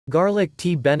Garlic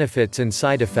tea benefits and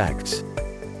side effects.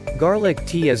 Garlic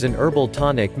tea is an herbal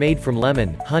tonic made from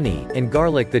lemon, honey, and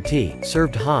garlic. The tea,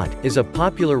 served hot, is a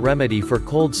popular remedy for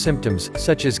cold symptoms,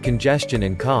 such as congestion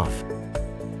and cough.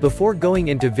 Before going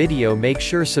into video, make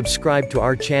sure subscribe to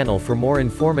our channel for more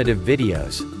informative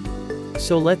videos.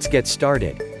 So let's get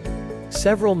started.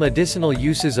 Several medicinal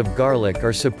uses of garlic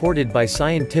are supported by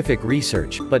scientific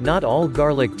research, but not all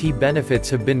garlic tea benefits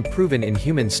have been proven in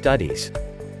human studies.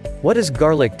 What is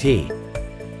garlic tea?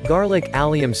 Garlic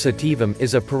Allium sativum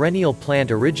is a perennial plant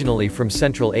originally from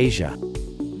Central Asia.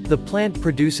 The plant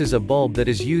produces a bulb that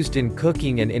is used in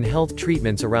cooking and in health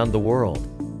treatments around the world.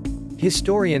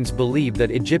 Historians believe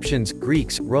that Egyptians,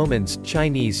 Greeks, Romans,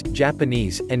 Chinese,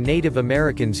 Japanese, and Native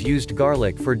Americans used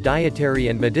garlic for dietary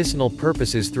and medicinal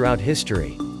purposes throughout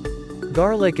history.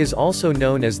 Garlic is also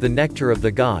known as the nectar of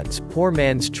the gods, poor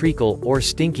man's treacle, or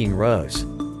stinking rose.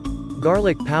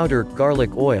 Garlic powder, garlic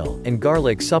oil, and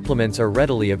garlic supplements are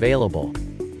readily available.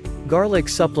 Garlic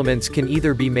supplements can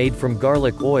either be made from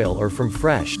garlic oil or from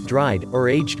fresh, dried, or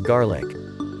aged garlic.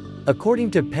 According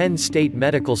to Penn State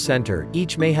Medical Center,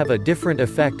 each may have a different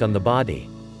effect on the body.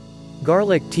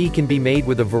 Garlic tea can be made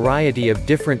with a variety of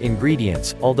different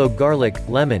ingredients, although garlic,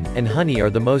 lemon, and honey are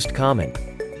the most common.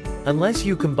 Unless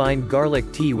you combine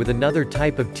garlic tea with another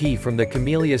type of tea from the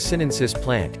Camellia sinensis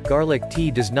plant, garlic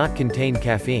tea does not contain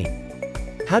caffeine.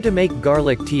 How to make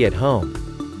garlic tea at home.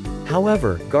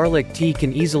 However, garlic tea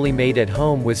can easily made at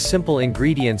home with simple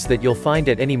ingredients that you'll find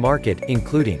at any market,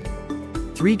 including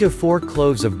 3 to 4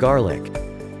 cloves of garlic,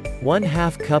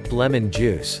 1/2 cup lemon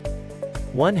juice,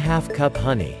 1/2 cup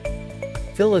honey.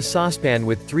 Fill a saucepan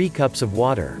with 3 cups of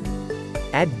water.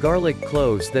 Add garlic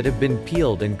cloves that have been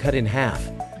peeled and cut in half.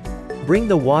 Bring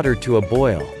the water to a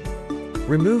boil.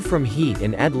 Remove from heat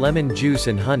and add lemon juice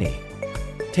and honey.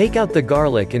 Take out the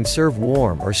garlic and serve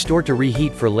warm or store to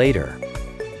reheat for later.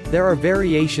 There are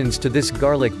variations to this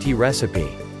garlic tea recipe.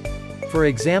 For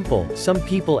example, some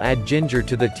people add ginger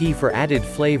to the tea for added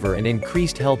flavor and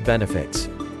increased health benefits.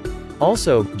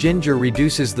 Also, ginger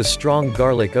reduces the strong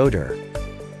garlic odor.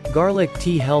 Garlic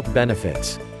tea health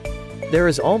benefits. There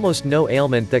is almost no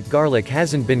ailment that garlic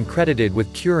hasn't been credited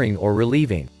with curing or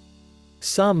relieving.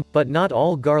 Some, but not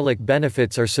all garlic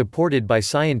benefits are supported by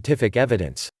scientific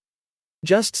evidence.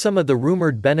 Just some of the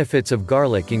rumored benefits of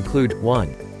garlic include: 1.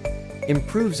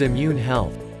 Improves immune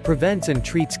health. Prevents and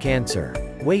treats cancer.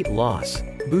 Weight loss.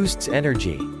 Boosts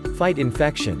energy. Fight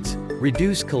infections.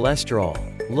 Reduce cholesterol.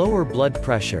 Lower blood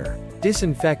pressure.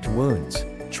 Disinfect wounds.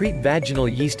 Treat vaginal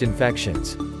yeast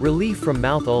infections. Relief from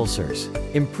mouth ulcers.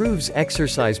 Improves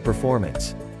exercise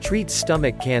performance. Treats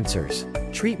stomach cancers.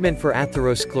 Treatment for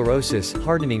atherosclerosis,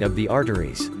 hardening of the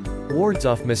arteries. Wards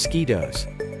off mosquitoes.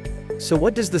 So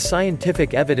what does the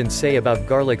scientific evidence say about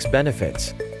garlic's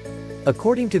benefits?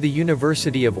 According to the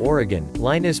University of Oregon,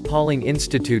 Linus Pauling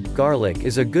Institute, garlic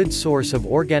is a good source of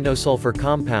organosulfur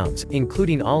compounds,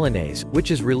 including allinase,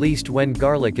 which is released when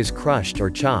garlic is crushed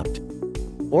or chopped.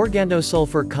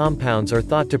 Organosulfur compounds are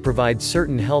thought to provide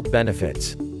certain health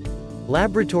benefits.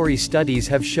 Laboratory studies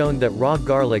have shown that raw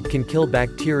garlic can kill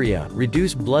bacteria,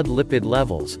 reduce blood lipid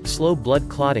levels, slow blood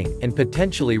clotting, and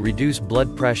potentially reduce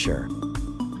blood pressure.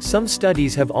 Some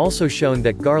studies have also shown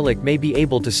that garlic may be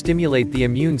able to stimulate the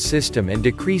immune system and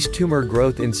decrease tumor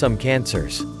growth in some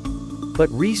cancers. But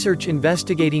research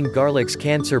investigating garlic's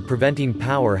cancer-preventing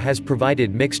power has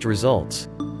provided mixed results.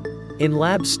 In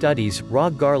lab studies,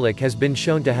 raw garlic has been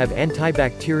shown to have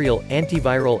antibacterial,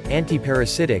 antiviral,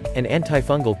 antiparasitic, and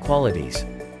antifungal qualities.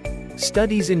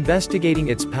 Studies investigating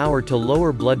its power to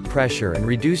lower blood pressure and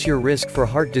reduce your risk for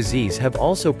heart disease have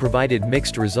also provided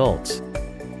mixed results.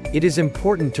 It is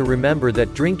important to remember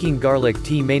that drinking garlic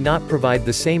tea may not provide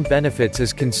the same benefits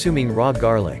as consuming raw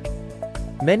garlic.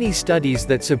 Many studies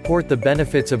that support the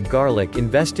benefits of garlic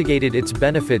investigated its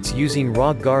benefits using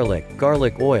raw garlic,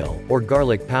 garlic oil, or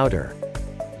garlic powder.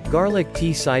 Garlic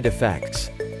tea side effects.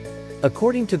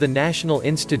 According to the National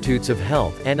Institutes of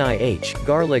Health (NIH),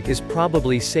 garlic is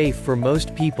probably safe for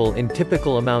most people in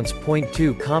typical amounts.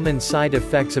 2 Common side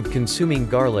effects of consuming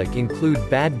garlic include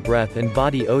bad breath and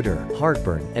body odor,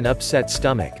 heartburn, and upset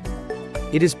stomach.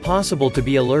 It is possible to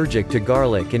be allergic to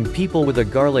garlic, and people with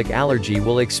a garlic allergy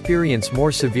will experience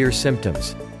more severe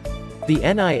symptoms. The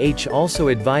NIH also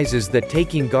advises that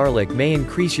taking garlic may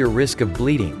increase your risk of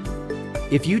bleeding.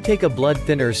 If you take a blood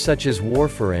thinner such as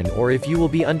warfarin, or if you will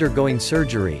be undergoing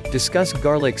surgery, discuss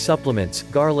garlic supplements,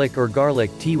 garlic or garlic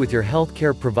tea with your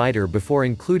healthcare provider before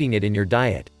including it in your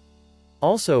diet.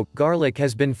 Also, garlic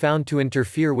has been found to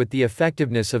interfere with the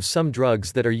effectiveness of some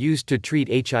drugs that are used to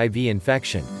treat HIV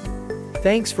infection.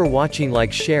 Thanks for watching.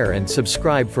 Like, share and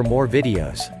subscribe for more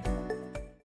videos.